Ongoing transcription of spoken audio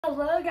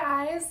Hello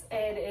guys,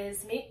 it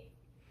is me.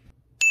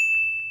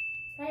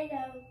 There you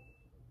go.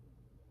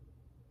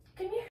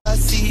 Come here. I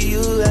see you.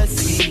 All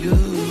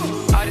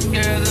the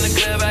girls in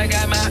the club, I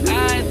got my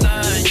eyes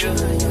on you.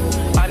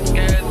 All the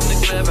girls in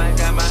the club, I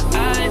got my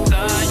eyes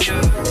on you.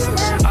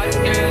 All the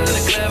girls in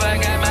the club, I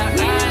got my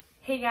eyes.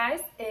 Hey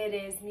guys, it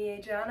is me,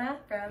 Adriana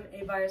from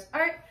Avar's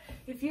Art.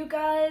 If you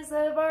guys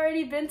have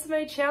already been to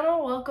my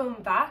channel,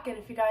 welcome back. And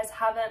if you guys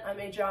haven't, I'm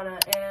Adriana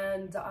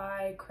and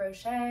I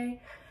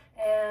crochet.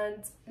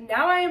 And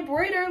now I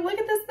embroider. Look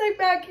at this thing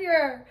back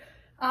here.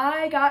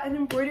 I got an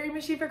embroidery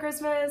machine for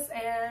Christmas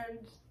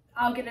and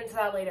I'll get into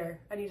that later.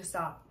 I need to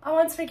stop. I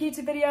want to make a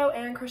YouTube video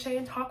and crochet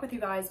and talk with you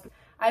guys.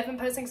 I've been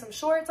posting some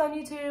shorts on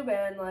YouTube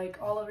and like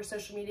all over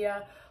social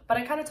media, but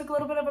I kind of took a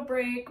little bit of a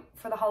break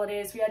for the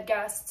holidays. We had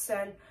guests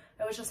and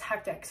it was just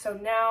hectic. So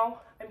now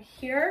I'm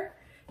here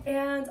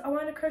and I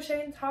want to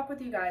crochet and talk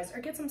with you guys, or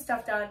get some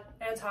stuff done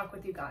and talk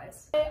with you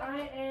guys.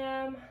 I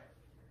am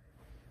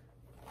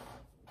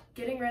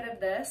getting rid of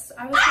this.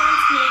 I was going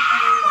to make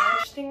a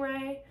large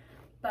stingray,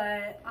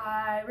 but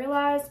I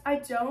realized I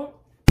don't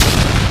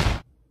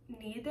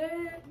need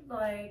it.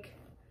 Like,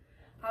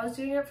 I was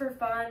doing it for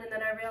fun, and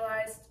then I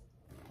realized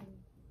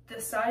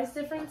the size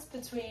difference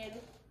between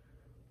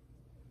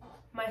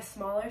my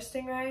smaller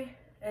stingray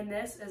and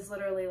this is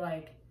literally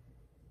like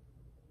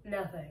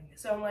nothing.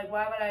 So I'm like,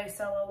 why would I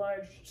sell a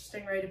large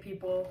stingray to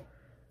people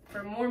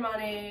for more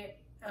money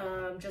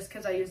just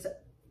because I used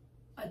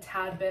a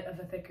tad bit of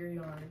a thicker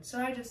yarn? So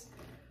I just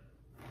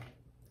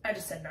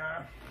said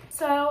nah.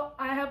 So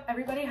I hope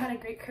everybody had a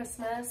great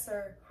Christmas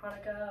or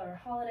Hanukkah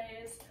or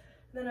holidays,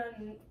 and then a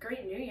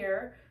great New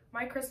Year.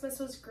 My Christmas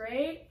was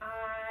great.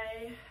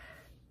 I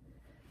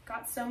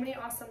got so many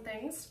awesome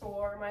things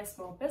for my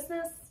small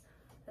business,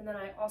 and then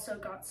I also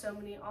got so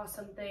many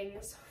awesome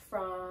things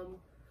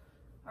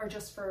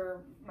just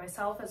for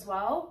myself as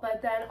well.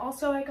 But then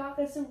also I got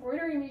this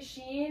embroidery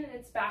machine.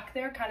 It's back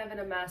there kind of in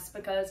a mess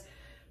because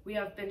we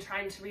have been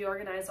trying to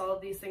reorganize all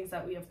of these things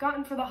that we have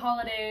gotten for the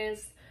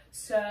holidays.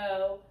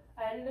 So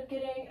I ended up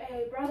getting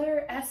a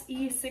Brother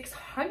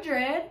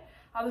SE600.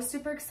 I was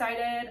super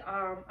excited.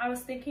 I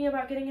was thinking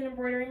about getting an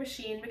embroidery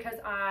machine because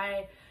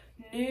I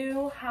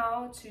knew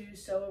how to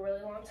sew a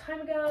really long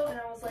time ago, and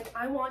I was like,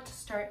 I want to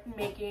start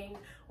making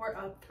or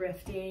up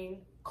thrifting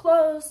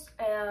clothes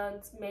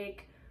and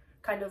make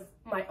kind of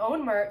my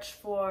own merch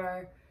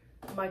for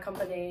my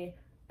company.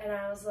 And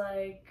I was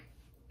like,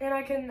 and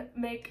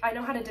I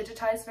know how to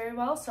digitize very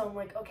well, so I'm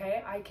like,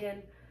 okay, I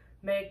can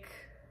make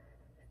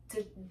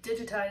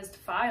digitized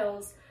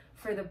files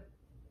for the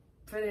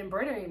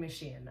embroidery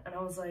machine. And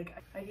I was like,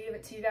 I gave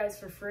it to you guys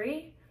for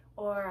free,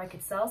 or I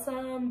could sell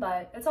some.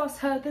 But it's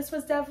also, this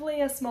was definitely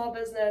a small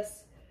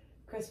business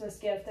Christmas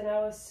gift, and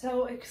I was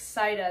so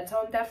excited.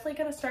 So I'm definitely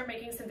gonna start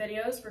making some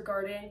videos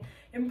regarding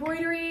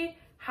embroidery,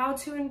 how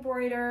to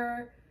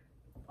embroider,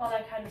 all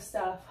that kind of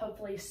stuff,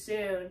 hopefully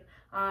soon.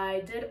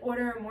 I did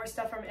order more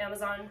stuff from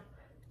Amazon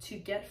to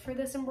get for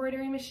this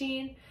embroidery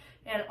machine,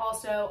 and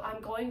also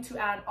I'm going to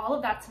add all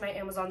of that to my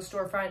Amazon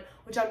storefront,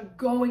 which I'm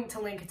going to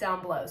link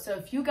down below. So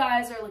if you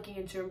guys are looking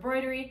into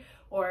embroidery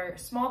or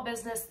small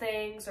business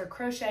things or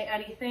crochet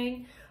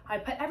anything, I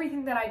put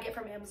everything that I get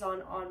from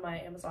Amazon on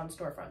my Amazon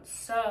storefront,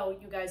 so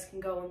you guys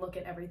can go and look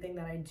at everything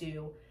that I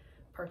do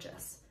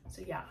purchase.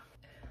 So yeah.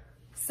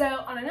 So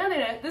on another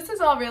note, this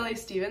is all really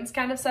Steven's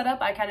kind of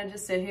setup. I kind of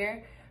just sit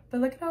here,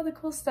 but look at all the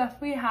cool stuff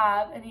we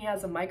have. And he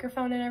has a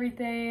microphone and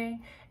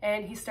everything,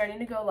 and he's starting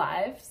to go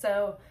live.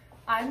 So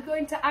I'm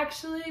going to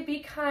actually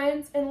be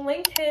kind and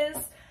link his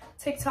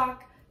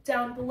TikTok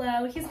down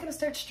below. He's gonna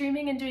start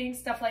streaming and doing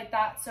stuff like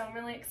that. So I'm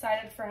really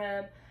excited for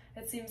him.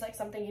 It seems like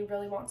something he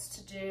really wants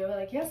to do.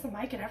 Like, he has the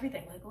mic and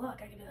everything. Like,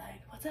 look, I can be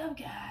like, what's up,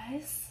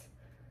 guys?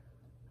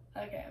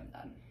 Okay, I'm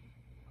done.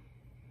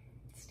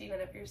 Steven,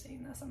 if you're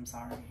seeing this, I'm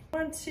sorry. I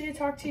want to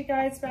talk to you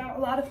guys about a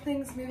lot of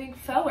things moving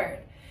forward.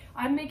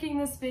 I'm making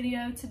this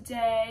video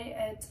today.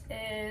 It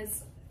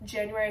is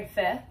January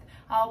 5th.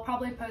 I'll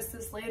probably post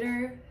this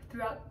later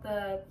throughout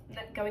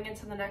going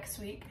into the next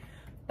week.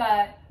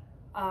 But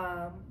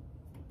the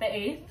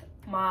 8th,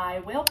 my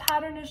whale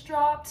pattern is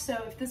dropped.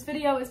 So if this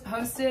video is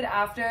posted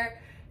after,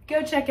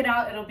 go check it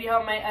out. It'll be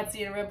on my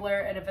Etsy and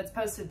Ribbler. And if it's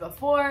posted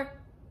before,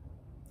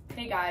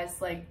 hey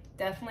guys, like,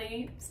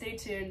 definitely stay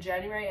tuned.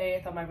 January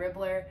 8th on my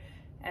Ribbler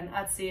and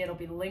Etsy. It'll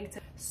be linked.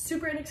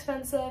 Super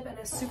inexpensive and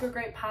a super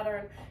great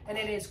pattern, and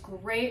it is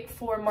great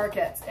for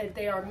markets.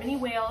 They are mini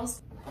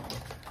whales.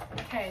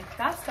 Okay,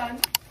 that's done.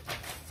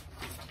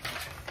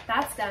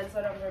 That's done, so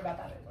I don't worry about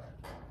that anymore.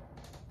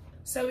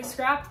 So we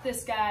scrapped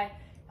this guy.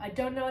 I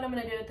don't know what I'm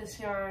gonna do with this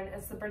yarn.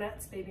 It's the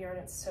Burnett's baby yarn.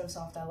 It's so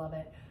soft, I love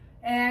it.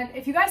 And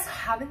if you guys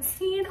haven't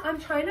seen, I'm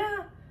trying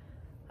to,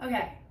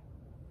 okay,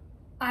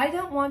 I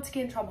don't want to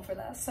get in trouble for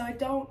this, so I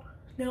don't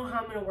know how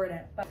I'm gonna word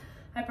it, but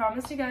I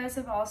promise you guys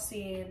have all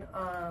seen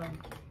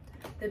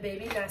the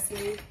baby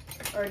Nessie,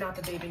 or not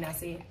the baby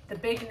Nessie, the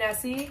big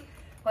Nessie,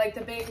 like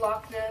the big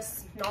Loch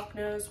Ness,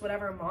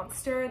 whatever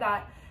monster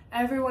that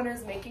everyone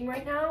is making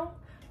right now.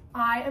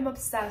 I am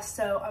obsessed,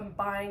 so I'm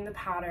buying the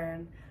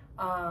pattern.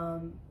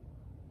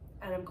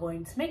 and I'm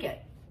going to make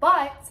it.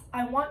 But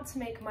I want to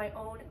make my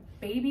own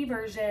baby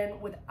version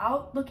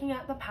without looking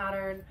at the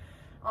pattern,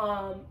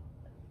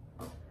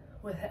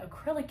 with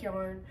acrylic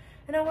yarn,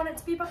 and I want it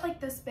to be about like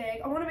this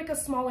big. I want to make a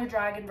smaller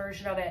dragon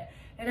version of it,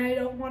 and I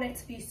don't want it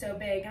to be so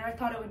big, and I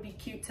thought it would be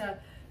cute to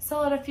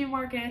sell at a few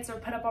markets or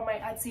put up on my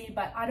Etsy,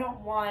 but I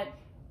don't want,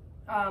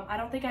 I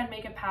don't think I'd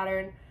make a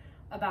pattern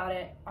about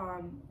it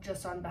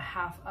just on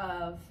behalf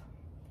of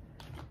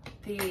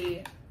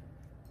the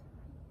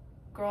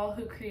girl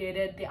who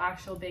created the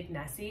actual big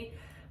Nessie.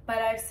 But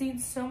I've seen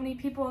so many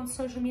people on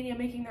social media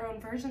making their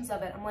own versions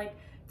of it. I'm like,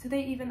 did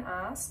they even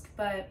ask?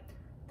 But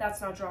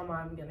that's not drama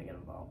I'm gonna get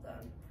involved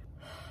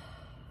in.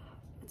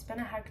 It's been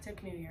a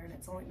hectic new year and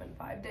it's only been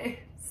 5 days.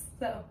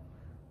 So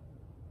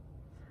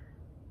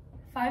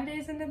 5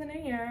 days into the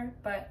new year,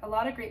 but a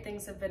lot of great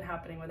things have been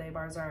happening with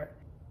A-Bar's art.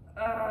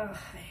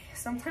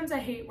 Sometimes I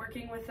hate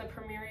working with the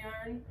Premier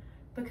yarn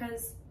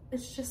because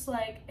it's just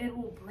like, it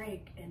will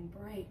break and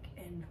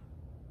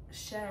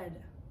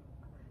shed.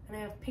 And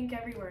I have pink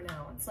everywhere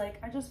now. It's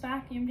like, I just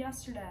vacuumed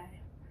yesterday.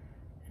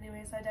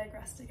 Anyways, I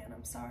digressed again,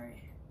 I'm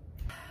sorry.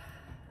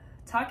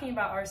 Talking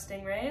about our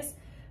stingrays,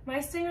 my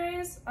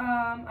stingrays,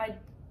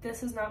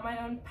 this is not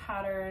my own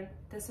pattern.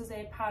 This is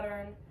a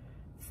pattern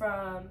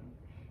from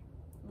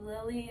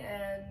Lily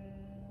and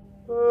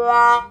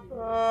I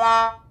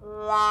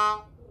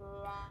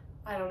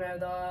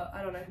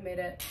don't know who made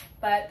it,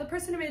 but the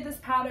person who made this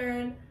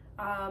pattern,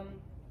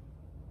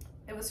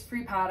 it was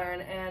free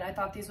pattern, and I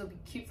thought these would be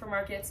cute for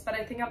markets, but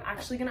I think I'm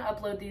actually gonna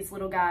upload these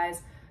little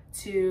guys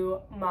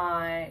to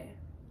my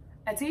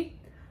Etsy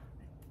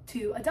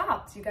to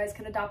adopt. You guys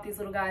can adopt these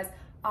little guys.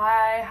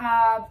 I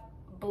have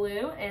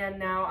blue, and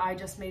now I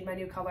just made my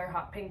new color,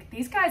 hot pink.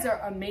 These guys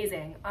are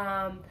amazing.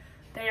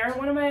 They are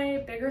one of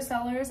my bigger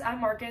sellers at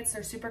markets.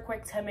 They're super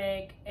quick to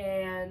make,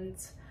 and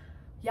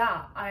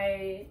yeah,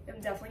 I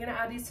am definitely gonna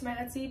add these to my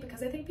Etsy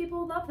because I think people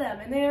will love them,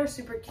 and they are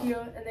super cute,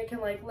 and they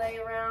can like lay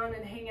around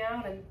and hang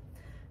out and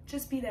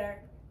just be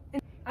there.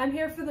 And I'm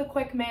here for the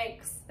quick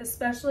makes,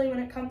 especially when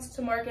it comes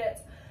to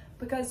markets,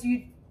 because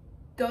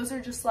those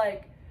are just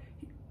like,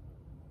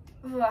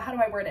 how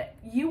do I word it?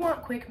 You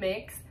want quick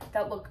makes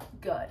that look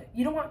good.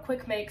 You don't want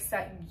quick makes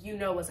that you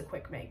know was a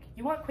quick make.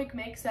 You want quick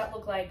makes that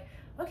look like,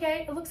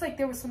 okay, it looks like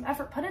there was some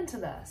effort put into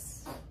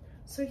this.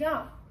 So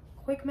yeah,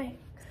 quick make.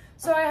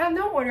 So I have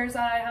no orders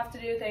that I have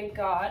to do, thank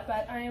God,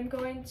 but I am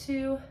going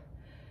to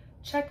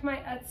check my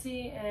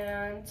Etsy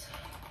and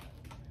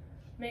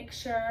make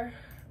sure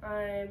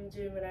I'm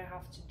doing what I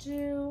have to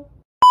do.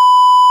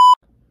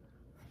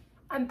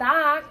 I'm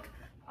back.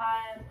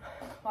 I'm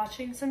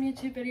watching some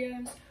YouTube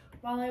videos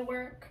while I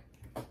work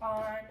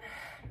on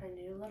my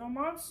new little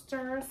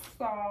monster.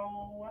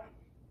 So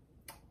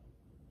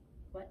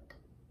what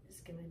is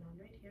going on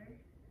right here?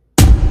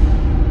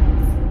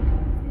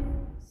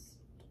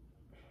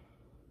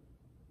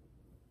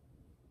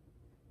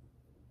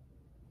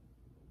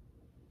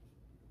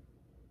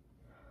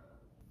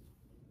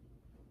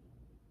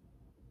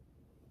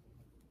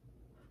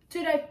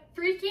 Dude, I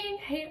freaking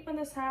hate when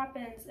this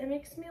happens. It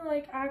makes me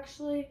like I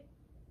actually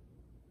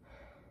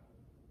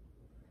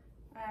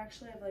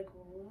have like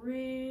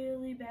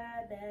really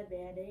bad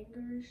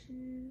anger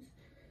issues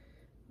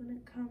when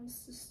it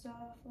comes to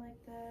stuff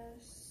like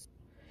this.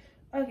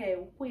 Okay,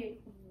 wait,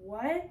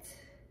 what?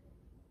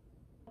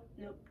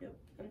 Nope,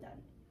 I'm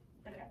done.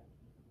 Okay.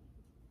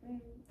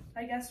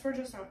 I guess we're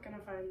just not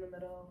gonna find the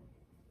middle.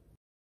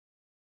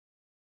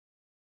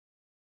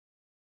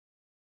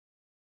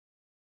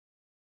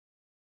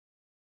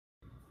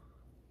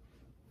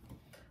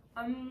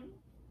 I'm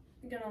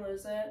gonna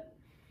lose it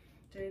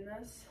doing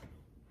this.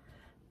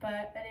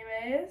 But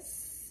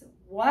anyways,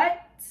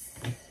 what?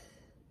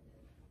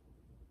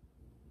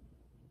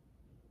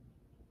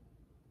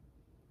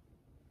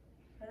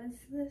 What is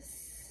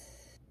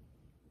this?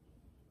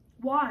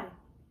 Why?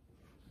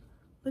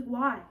 Like,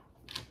 why?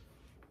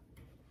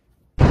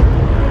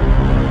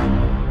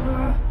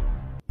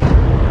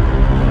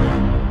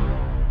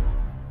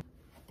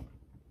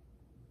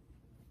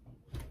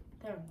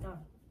 There, I'm done.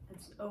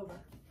 It's over.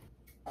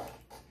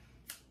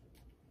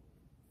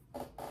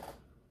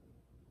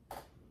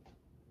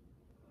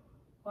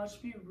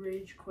 Watch me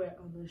rage quit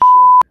on this shit.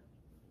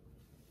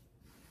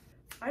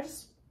 I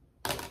just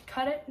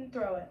cut it and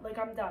throw it. Like,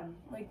 I'm done.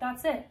 Like,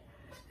 that's it.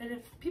 And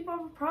if people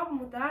have a problem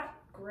with that,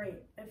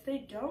 great. If they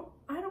don't,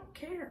 I don't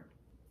care.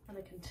 I'm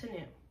gonna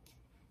continue.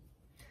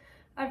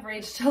 I've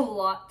raged a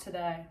lot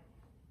today.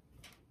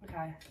 Okay,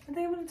 I think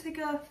I'm gonna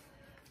take I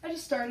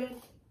just started,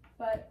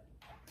 but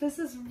this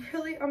is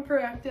really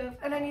unproductive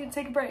and I need to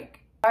take a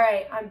break. All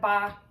right, I'm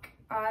back.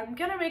 I'm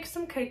gonna make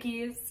some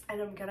cookies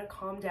and I'm gonna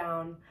calm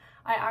down.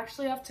 I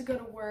actually have to go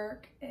to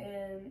work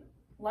in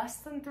less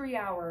than 3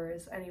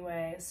 hours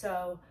anyway,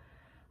 so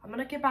I'm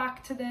gonna get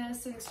back to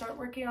this and start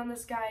working on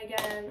this guy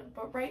again.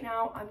 But right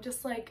now I'm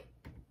just like,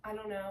 I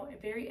don't know,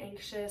 very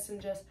anxious and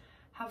just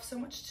have so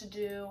much to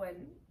do.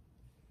 And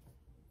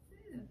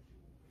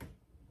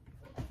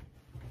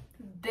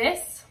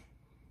this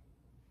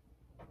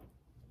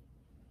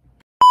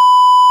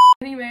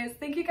Anyways,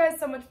 thank you guys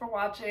so much for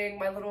watching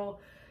my little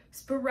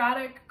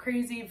sporadic,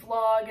 crazy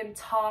vlog and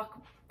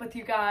talk with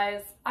you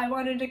guys. I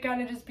wanted to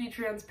kind of just be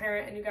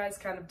transparent, and you guys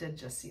kind of did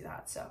just see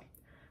that, so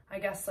I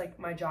guess like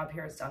my job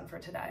here is done for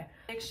today.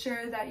 Make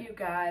sure that you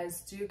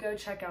guys do go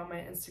check out my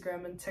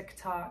Instagram and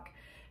TikTok,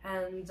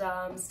 and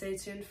stay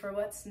tuned for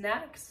what's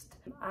next.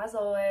 As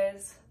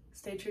always,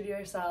 stay true to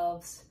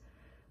yourselves.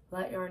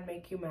 Let yarn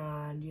make you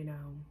mad, you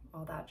know,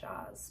 all that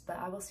jazz. But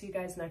I will see you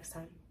guys next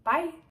time.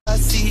 Bye! I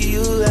see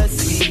you, I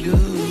see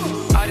you.